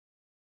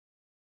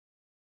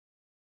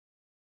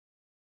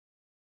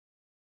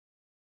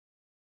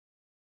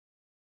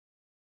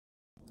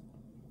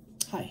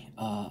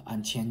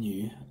I'm Tian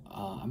Yu.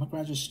 I'm a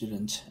graduate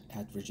student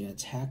at Virginia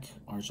Tech,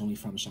 originally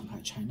from Shanghai,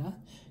 China.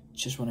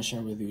 Just want to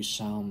share with you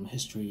some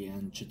history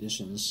and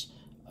traditions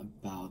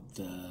about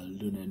the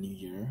Lunar New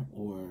Year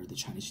or the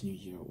Chinese New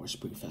Year or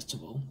Spring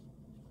Festival.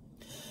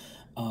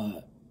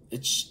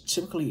 It's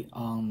typically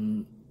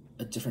on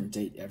a different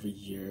date every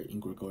year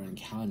in Gregorian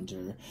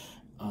calendar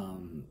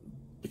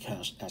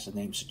because, as the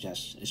name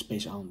suggests, it's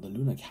based on the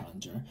lunar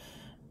calendar.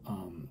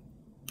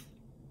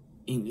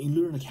 In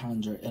lunar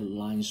calendar, it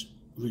aligns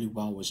really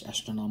well with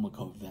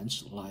astronomical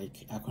events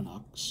like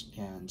equinox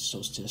and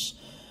solstice.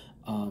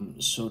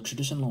 So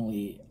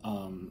traditionally,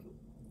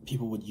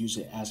 people would use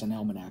it as an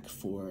almanac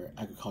for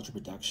agricultural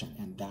production,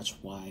 and that's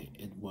why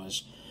it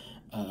was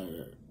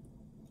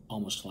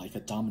almost like a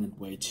dominant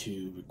way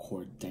to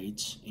record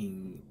dates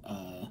in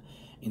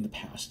the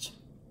past.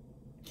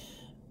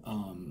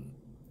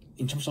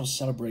 In terms of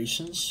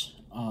celebrations,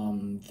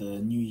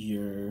 the New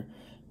Year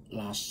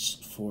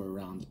lasts for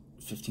around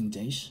 15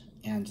 days,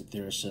 and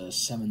there's a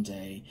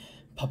 7-day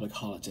public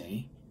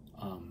holiday.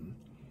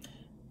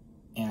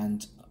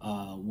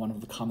 One of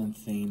the common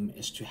theme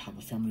is to have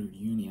a family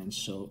reunion,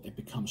 so it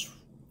becomes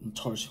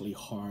notoriously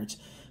hard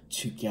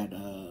to get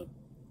a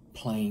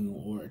plane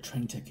or a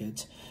train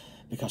ticket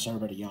because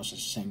everybody else has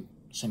the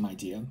same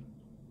idea.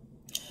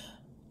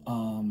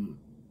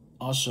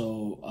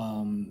 Also,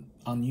 on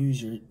New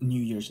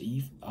Year's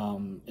Eve,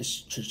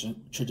 it's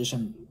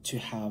tradition to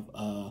have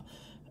a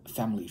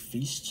family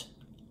feast.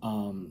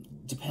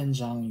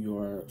 Depends on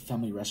your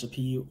family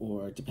recipe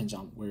or depends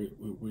on where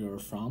you're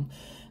from.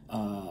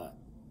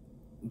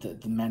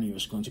 The menu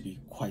is going to be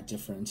quite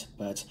different,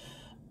 but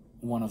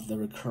one of the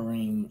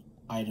recurring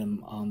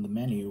item on the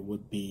menu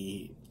would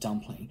be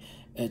dumpling.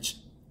 It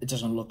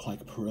doesn't look like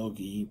a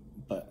pierogi,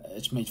 but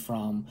it's made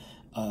from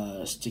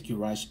sticky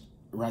rice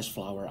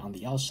flour on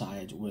the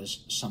outside with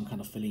some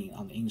kind of filling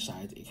on the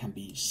inside. It can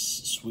be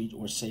sweet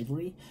or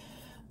savory,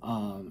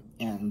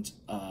 and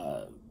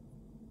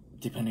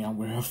depending on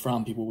where you're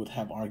from, people would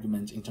have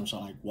arguments in terms of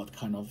like what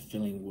kind of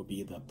filling would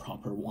be the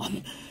proper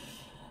one.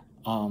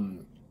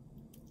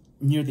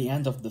 Near the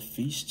end of the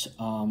feast,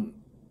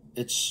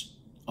 it's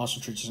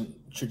also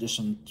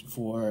tradition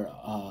for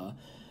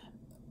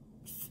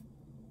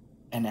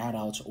an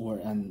adult or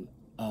an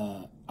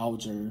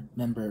elder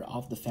member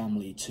of the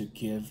family to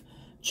give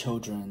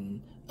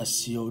children a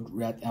sealed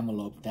red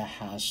envelope that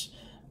has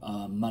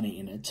money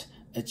in it.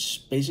 It's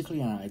basically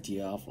an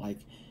idea of like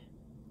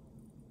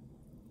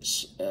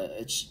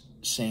it's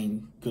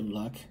saying good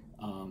luck,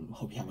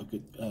 hope you have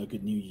a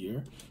good new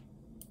year,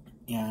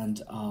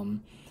 and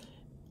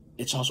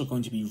it's also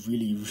going to be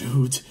really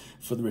rude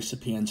for the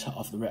recipient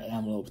of the red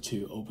envelope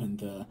to open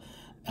the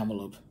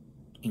envelope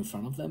in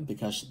front of them,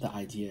 because the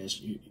idea is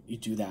you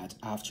do that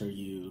after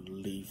you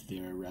leave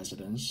their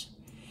residence.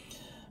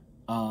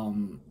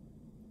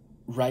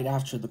 Right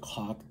after the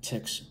clock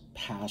ticks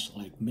past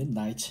like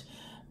midnight,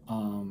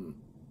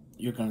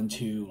 you're going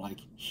to like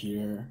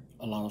hear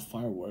a lot of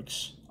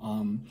fireworks,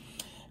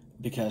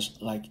 because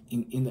like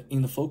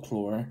in the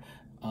folklore,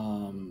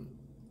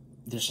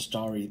 there's a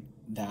story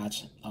that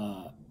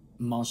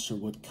monster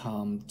would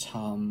come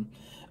to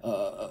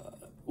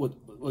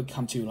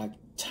like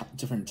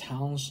different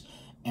towns,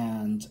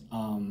 and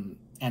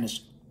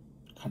it's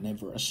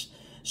carnivorous.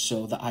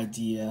 So the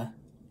idea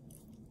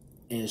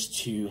is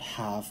to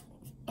have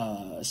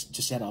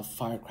to set off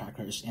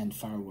firecrackers and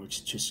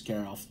fireworks to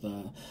scare off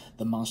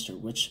the monster,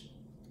 which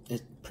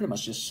it pretty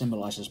much just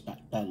symbolizes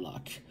bad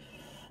luck,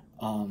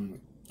 and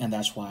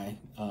that's why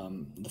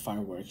the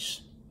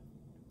fireworks.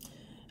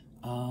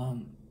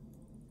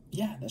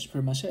 Yeah, that's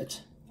pretty much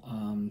it.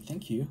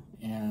 Thank you,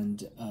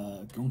 and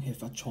Gong Hei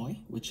Fat Choi,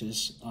 which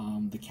is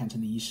the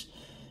Cantonese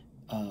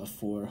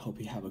for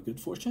hope you have a good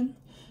fortune,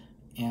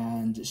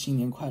 and 新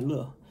年快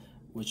乐,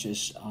 which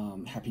is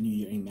Happy New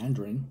Year in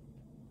Mandarin.